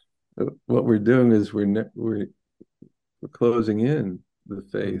 what we're doing is we're closing in the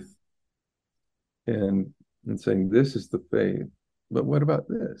faith and saying this is the faith, but what about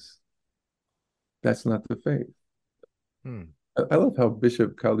this? That's not the faith. Hmm. I love how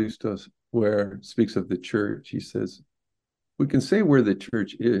Bishop Callistos Ware speaks of the church. He says, we can say where the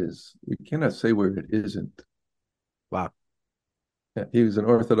church is, we cannot say where it isn't. Wow. Yeah, he was an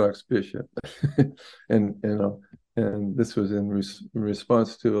Orthodox bishop. and and this was in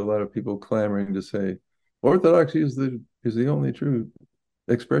response to a lot of people clamoring to say Orthodoxy is the only true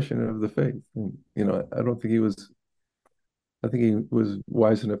expression of the faith. And, I think he was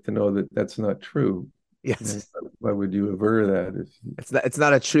wise enough to know that that's not true. And Yes. why would you aver that if It's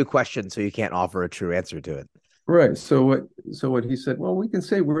not a true question, so you can't offer a true answer to it. right? So what he said, well, we can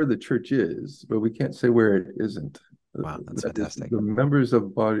say where the church is, but we can't say where it isn't. Wow, that's That is, fantastic. the members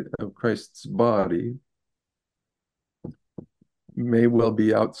of Christ's body may well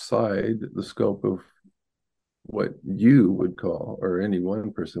be outside the scope of what you would call, or any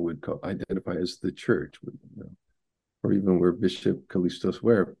one person would identify as the church, or even where Bishop Callistos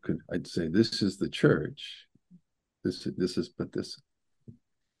Ware I'd say this is the church. This is, but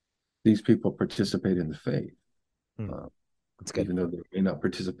these people participate in the faith, Hmm. uh, That's good. even though they may not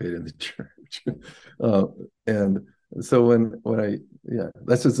participate in the church. uh, and so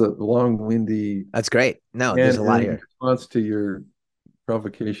that's just a long-windy That's great. No, there's and a lot in here. response to your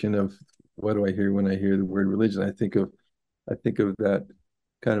provocation of what do I hear when I hear the word religion, I think of that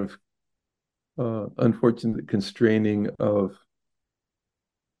kind of unfortunate constraining of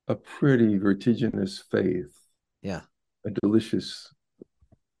a pretty vertiginous faith, Yeah. a delicious,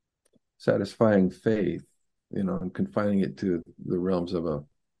 satisfying faith, and confining it to the realms of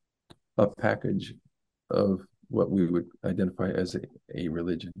a package of what we would identify as a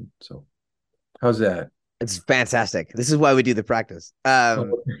religion. So how's that? It's fantastic. This is why we do the practice.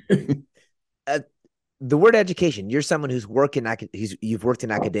 Okay. Uh, the word education. You're someone you've worked in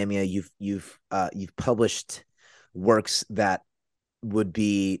academia. You've published works that would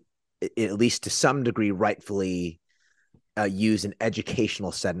be, at least to some degree, rightfully used in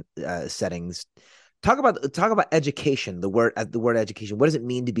educational settings. Talk about education. The word education. What does it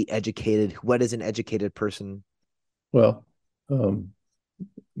mean to be educated? What is an educated person? Well, um,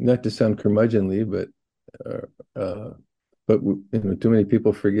 not to sound curmudgeonly, but too many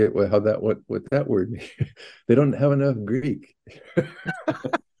people forget what that word means. They don't have enough Greek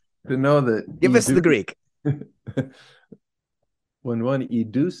to know that Give us the Greek. when one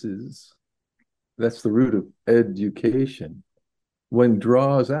educes, that's the root of education. One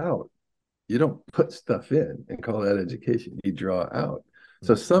draws out, you don't put stuff in and call that education. You draw out.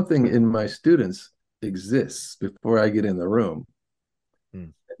 So something in my students exists before I get in the room. Hmm.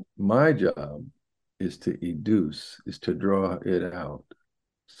 My job is to educe, is to draw it out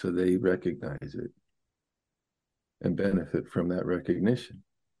so they recognize it and benefit from that recognition.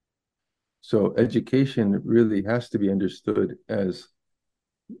 So education really has to be understood as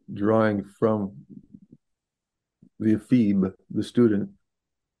drawing from the ephebe, the student,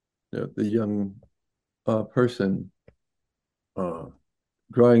 the young person,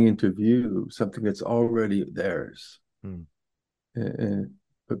 drawing into view something that's already theirs. Hmm. And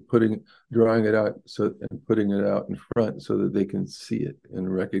drawing it out and putting it out in front so that they can see it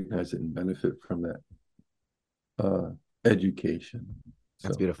and recognize it and benefit from that education.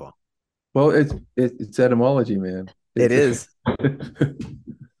 That's So, beautiful. well, it's etymology, man. It is.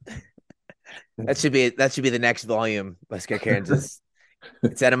 That should be the next volume. Let's get Karen's.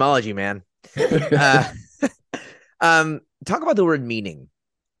 It's etymology, man. Uh, talk about the word meaning.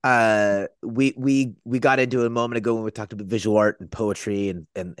 We got into it a moment ago when we talked about visual art and poetry,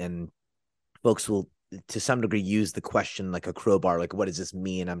 and folks will to some degree use the question like a crowbar, like what does this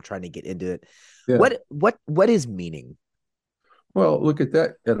mean? I'm trying to get into it. Yeah. What is meaning? Well, look at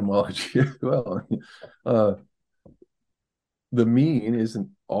that etymology as well. Uh, the mean isn't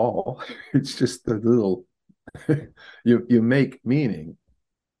all; it's just the little. You make meaning.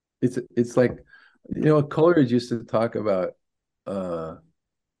 It's like, Coleridge used to talk about.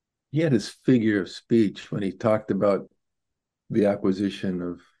 He had his figure of speech when he talked about the acquisition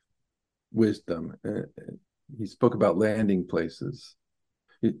of wisdom. He spoke about landing places,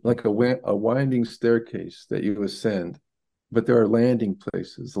 like a winding staircase that you ascend, but there are landing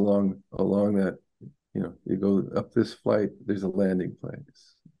places along that. You go up this flight, there's a landing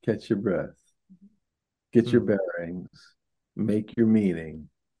place. Catch your breath, get your bearings, make your meaning.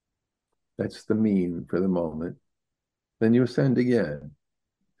 That's the mean for the moment. Then you ascend again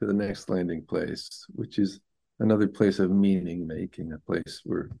to the next landing place, which is another place of meaning making, a place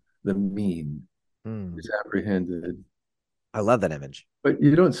where the mean is apprehended. I love that image. But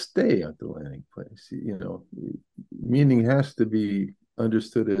you don't stay at the landing place. Meaning has to be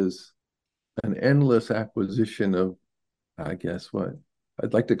understood as an endless acquisition of, I guess, what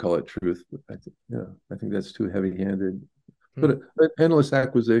I'd like to call it truth, but I think that's too heavy-handed. But an endless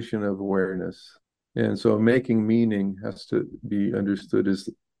acquisition of awareness, and so making meaning has to be understood as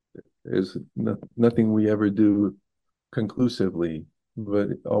nothing we ever do conclusively, but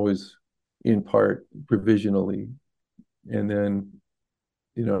always in part provisionally. And then,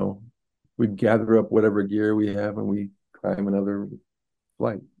 we gather up whatever gear we have and we climb another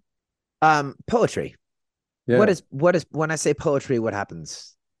flight. Poetry. Yeah. What is when I say poetry, what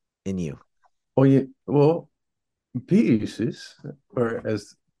happens in you? Oh yeah. Well, pieces, or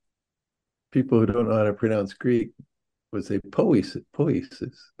as people who don't know how to pronounce Greek would say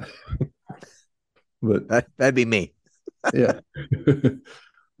poesis. But that'd be me. Yeah.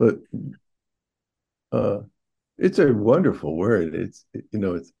 But it's a wonderful word.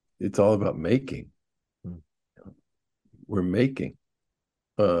 It's all about making. We're making.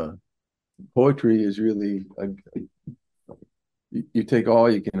 Poetry is really you take all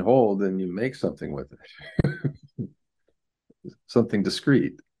you can hold and you make something with it. Something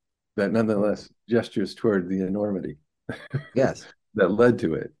discrete that nonetheless gestures toward the enormity. Yes. That led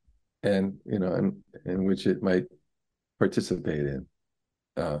to it, and which it might participate in.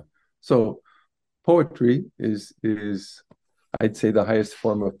 So poetry is I'd say the highest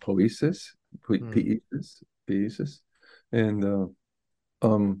form of poesis, poesis, and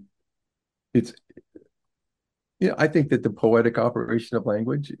it's I think that the poetic operation of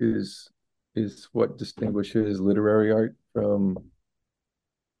language is what distinguishes literary art from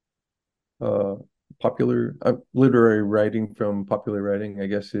popular literary writing from popular writing. I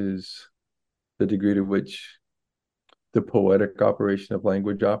guess is the degree to which the poetic operation of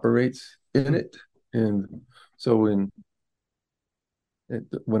language operates in it. And so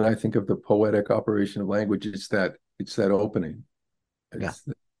when I think of the poetic operation of language, it's that opening. It's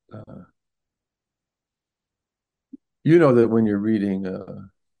that when you're reading,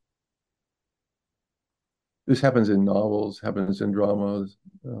 this happens in novels, happens in dramas,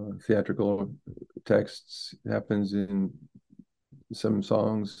 theatrical texts, happens in some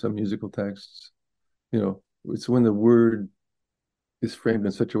songs, some musical texts. It's when the word is framed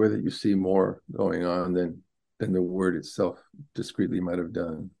in such a way that you see more going on than the word itself discreetly might have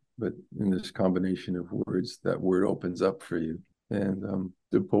done. But in this combination of words, that word opens up for you. And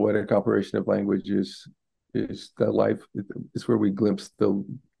the poetic operation of language is that life. It's where we glimpse the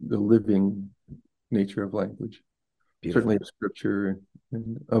living nature of language. Beautiful. Certainly of scripture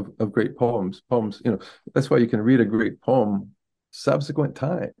and of great poems. That's why you can read a great poem subsequent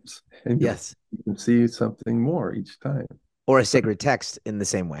times, and yes, you can see something more each time. Or a sacred text in the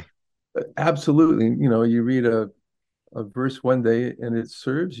same way. Absolutely. You read a verse one day and it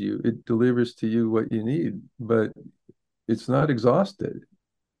serves you. It delivers to you what you need, but it's not exhausted.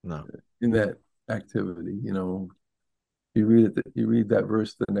 No. In that activity, you read that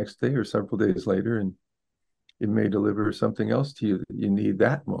verse the next day or several days later, and it may deliver something else to you that you need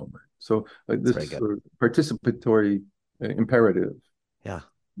that moment. So this sort of participatory imperative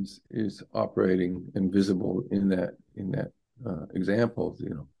is operating and visible in that example.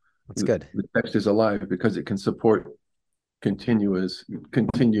 That's good. The text is alive because it can support continued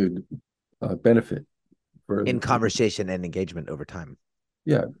benefit in conversation and engagement over time.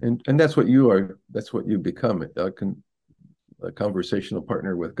 Yeah, and that's what you are. That's what you become, a conversational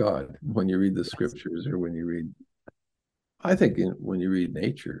partner with God when you read the scriptures, or when you read. I think when you read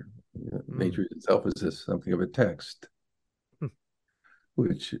nature, nature itself is just something of a text.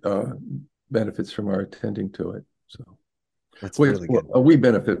 which benefits from our attending to it. So That's really good. we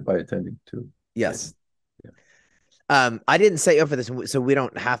benefit by attending to. Yes. I didn't say up for this, so we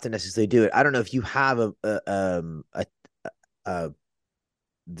don't have to necessarily do it. I don't know if you have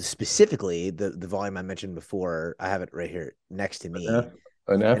specifically the volume I mentioned before. I have it right here next to me.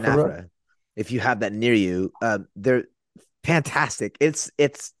 Anaphora. If you have that near you, they're fantastic.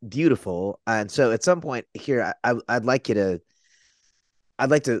 It's beautiful, and so at some point here, I'd like to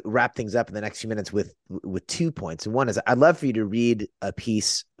wrap things up in the next few minutes with 2 points. And one is I'd love for you to read a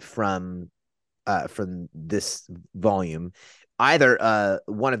piece from this volume, either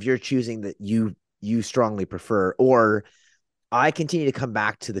one of your choosing that you strongly prefer, or I continue to come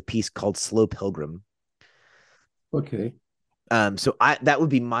back to the piece called Slow Pilgrim. Okay. So that would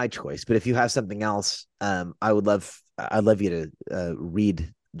be my choice, but if you have something else, I'd love you to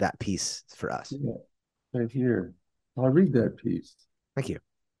read that piece for us. Yeah, right here. I'll read that piece. Thank you.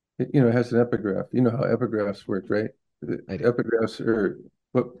 It has an epigraph. You know how epigraphs work, right? Epigraphs are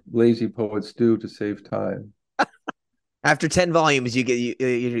what lazy poets do to save time. After 10 volumes,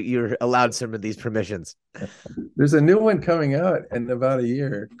 you're allowed some of these permissions. There's a new one coming out in about a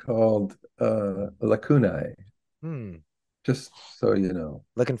year called Lacunae. Just so you know.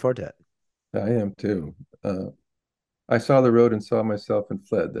 Looking forward to it. I am too. I saw the road and saw myself and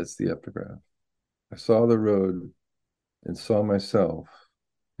fled. That's the epigraph. I saw the road and saw myself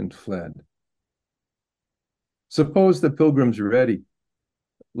and fled. Suppose the pilgrim's ready.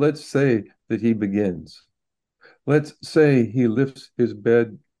 Let's say that he begins. Let's say he lifts his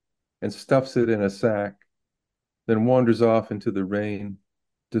bed and stuffs it in a sack, then wanders off into the rain,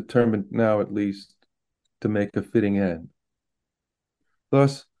 determined now at least to make a fitting end.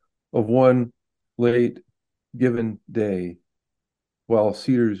 Thus, of one late given day, while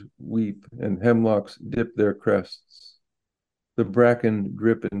cedars weep and hemlocks dip their crests, the bracken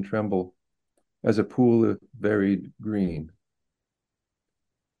drip and tremble as a pool of varied green.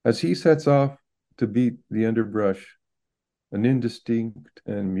 As he sets off to beat the underbrush, an indistinct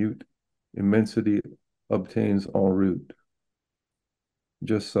and mute immensity obtains en route.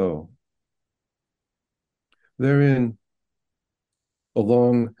 Just so. Therein, a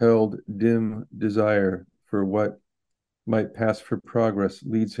long-held dim desire for what might pass for progress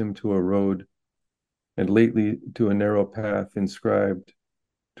leads him to a road, and lately to a narrow path inscribed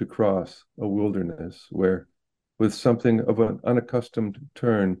to cross a wilderness where, with something of an unaccustomed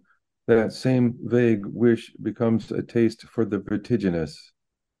turn, that same vague wish becomes a taste for the vertiginous,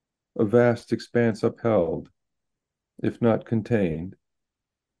 a vast expanse upheld, if not contained,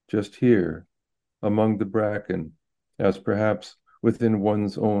 just here, among the bracken, as perhaps within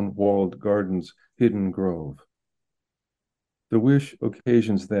one's own walled garden's hidden grove. The wish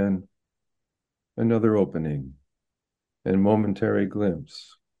occasions then another opening and momentary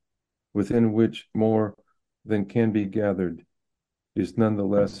glimpse, within which more than can be gathered is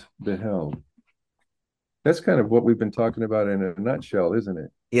nonetheless beheld. That's kind of what we've been talking about in a nutshell, isn't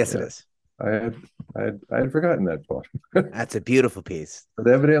it? Yes, it is. I had forgotten that part. That's a beautiful piece. But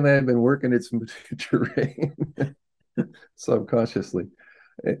evidently I've been working its terrain subconsciously.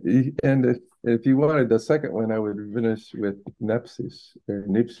 And if you wanted the second one, I would finish with Nepsis or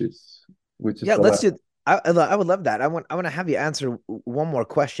Nipsis, which is let's do. I would love that. I want to have you answer one more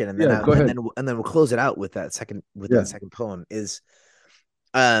question, and then and then we'll close it out with that second that second poem. Is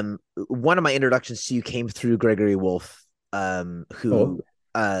one of my introductions to you came through Gregory Wolfe, who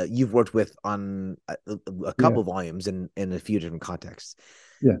you've worked with on a couple volumes in a few different contexts.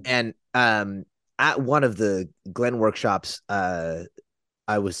 Yeah, and at one of the Glenn workshops, I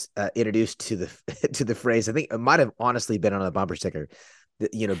was introduced to the phrase. I think it might have honestly been on a bumper sticker.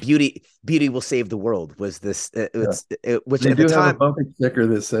 Beauty will save the world was this, which you at the time have a bumper sticker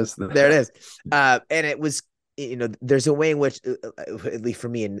that says that. There it is. And it was, there's a way in which, at least for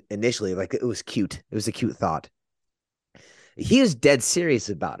me initially, like it was cute. It was a cute thought. He was dead serious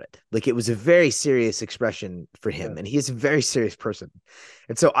about it. Like it was a very serious expression for him, and he's a very serious person.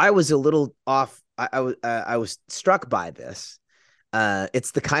 And so I was a little off. I was struck by this.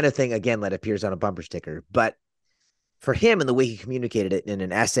 It's the kind of thing, again, that appears on a bumper sticker, but for him and the way he communicated it in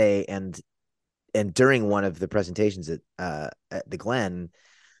an essay and during one of the presentations at the Glen,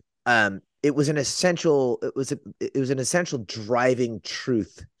 it was an essential driving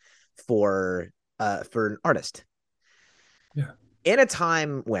truth for an artist. Yeah. In a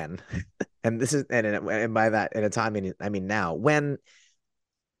time when, and by that, in a time, I mean now, when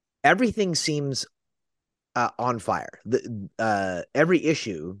everything seems on fire, every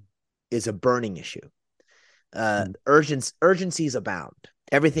issue is a burning issue. Urgencies abound.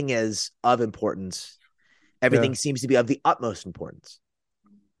 Everything is of importance. Everything seems to be of the utmost importance.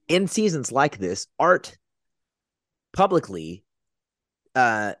 in seasons like this, art publicly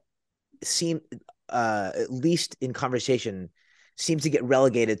seem at least in conversation seems to get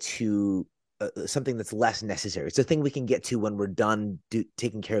relegated to something that's less necessary. It's a thing we can get to when we're done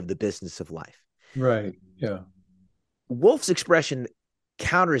taking care of the business of life. Right. Yeah. Wolf's expression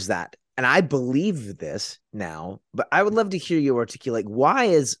counters that. And I believe this now, but I would love to hear you articulate, why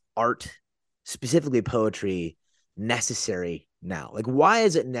is art, specifically poetry, necessary now? Like, why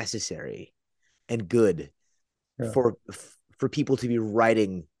is it necessary and good for people to be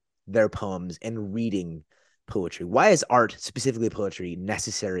writing their poems and reading poetry? Why is art, specifically poetry,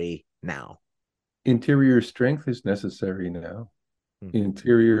 necessary now? Interior strength is necessary now.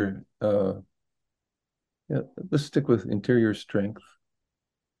 Interior, let's stick with interior strength.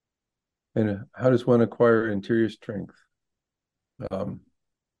 And how does one acquire interior strength?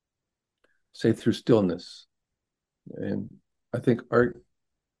 Say through stillness. And I think art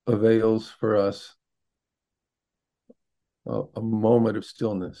avails for us a moment of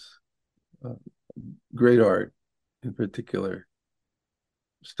stillness. Great art, in particular,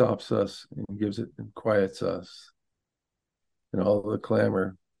 stops us and gives it and quiets us, and all the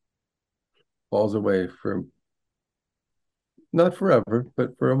clamor falls away for not forever,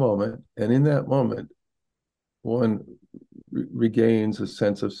 but for a moment. And in that moment, one regains a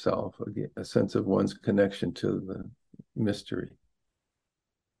sense of self, a sense of one's connection to the mystery.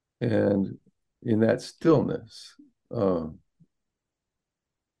 And in that stillness,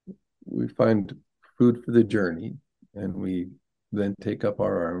 we find food for the journey, and we then take up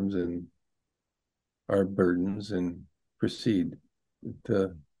our arms and our burdens and proceed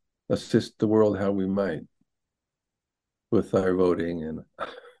to assist the world how we might, with our voting and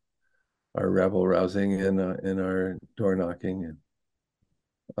our rabble rousing and our door knocking.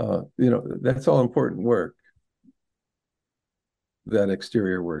 And that's all important work, that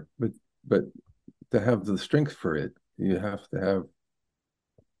exterior work, but to have the strength for it, you have to have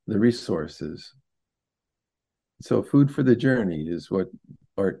the resources. So food for the journey is what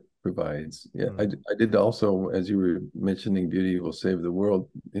art provides. Yeah, I did also, as you were mentioning, beauty will save the world,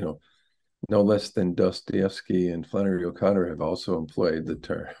 no less than Dostoevsky and Flannery O'Connor have also employed the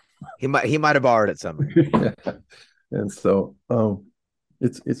term. He might have borrowed it somewhere. Yeah. And so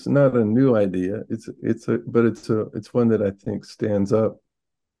it's not a new idea. It's one that I think stands up.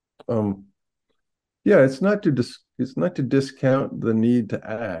 It's not to discount the need to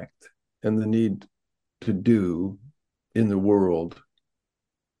act and the need to do in the world.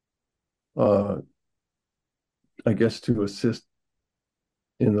 I guess to assist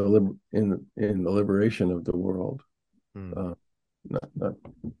in the liberation of the world. Not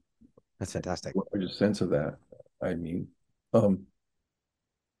That's fantastic. Largest sense of that, I mean. But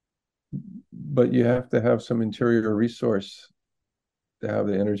you have to have some interior resource to have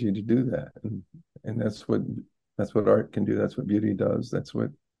the energy to do that, and that's what art can do. That's what beauty does. That's what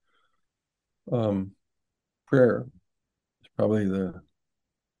prayer is probably the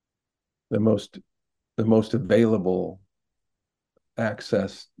most available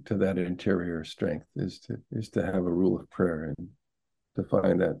access to that interior strength is to have a rule of prayer and to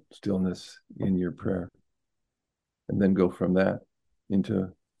find that stillness in your prayer, and then go from that into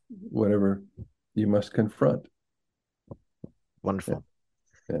whatever you must confront. Wonderful.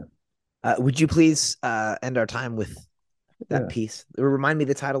 Yeah. Would you please end our time with that piece? Remind me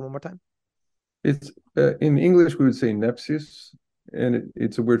the title one more time. It's in English we would say nepsis, and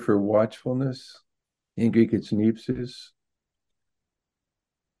it's a word for watchfulness. In Greek it's nepsis.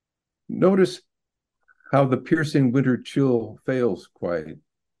 Notice how the piercing winter chill fails quite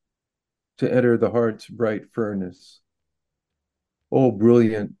to enter the heart's bright furnace. Oh,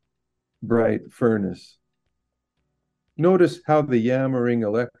 brilliant, bright furnace. Notice how the yammering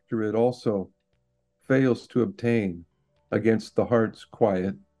electorate also fails to obtain against the heart's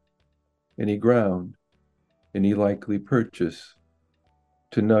quiet any ground, any likely purchase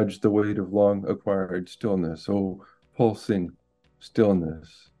to nudge the weight of long acquired stillness. Oh, pulsing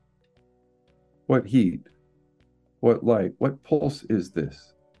stillness. What heat, what light, what pulse is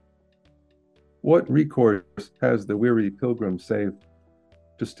this? What recourse has the weary pilgrim save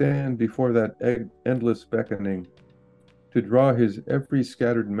to stand before that endless beckoning, to draw his every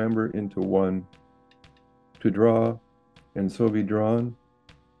scattered member into one, to draw and so be drawn?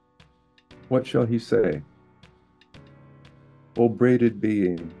 What shall he say? O braided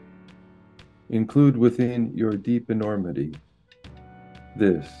being, include within your deep enormity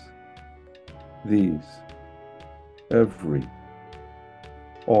this, these, every,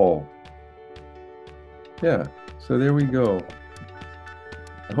 all. Yeah, so there we go.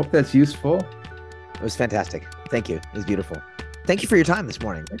 I hope that's useful. It was fantastic. Thank you. It was beautiful. Thank you for your time this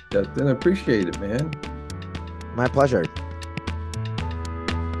morning. Justin, I appreciate it, man. My pleasure.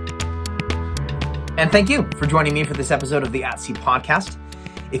 And thank you for joining me for this episode of the At Sea podcast.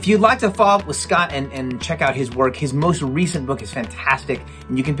 If you'd like to follow up with Scott and check out his work, his most recent book is fantastic,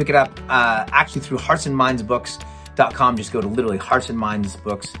 and you can pick it up actually through heartsandmindsbooks.com. Just go to literally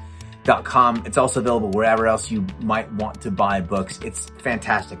heartsandmindsbooks.com. It's also available wherever else you might want to buy books. It's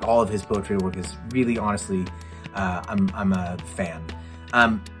fantastic. All of his poetry work is really, honestly, I'm a fan.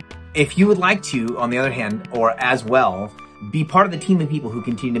 If you would like to, on the other hand, or as well, be part of the team of people who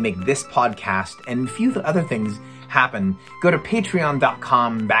continue to make this podcast and a few other things happen, go to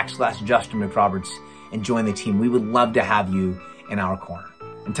patreon.com/Justin McRoberts and join the team. We would love to have you in our corner.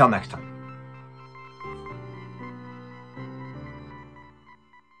 Until next time.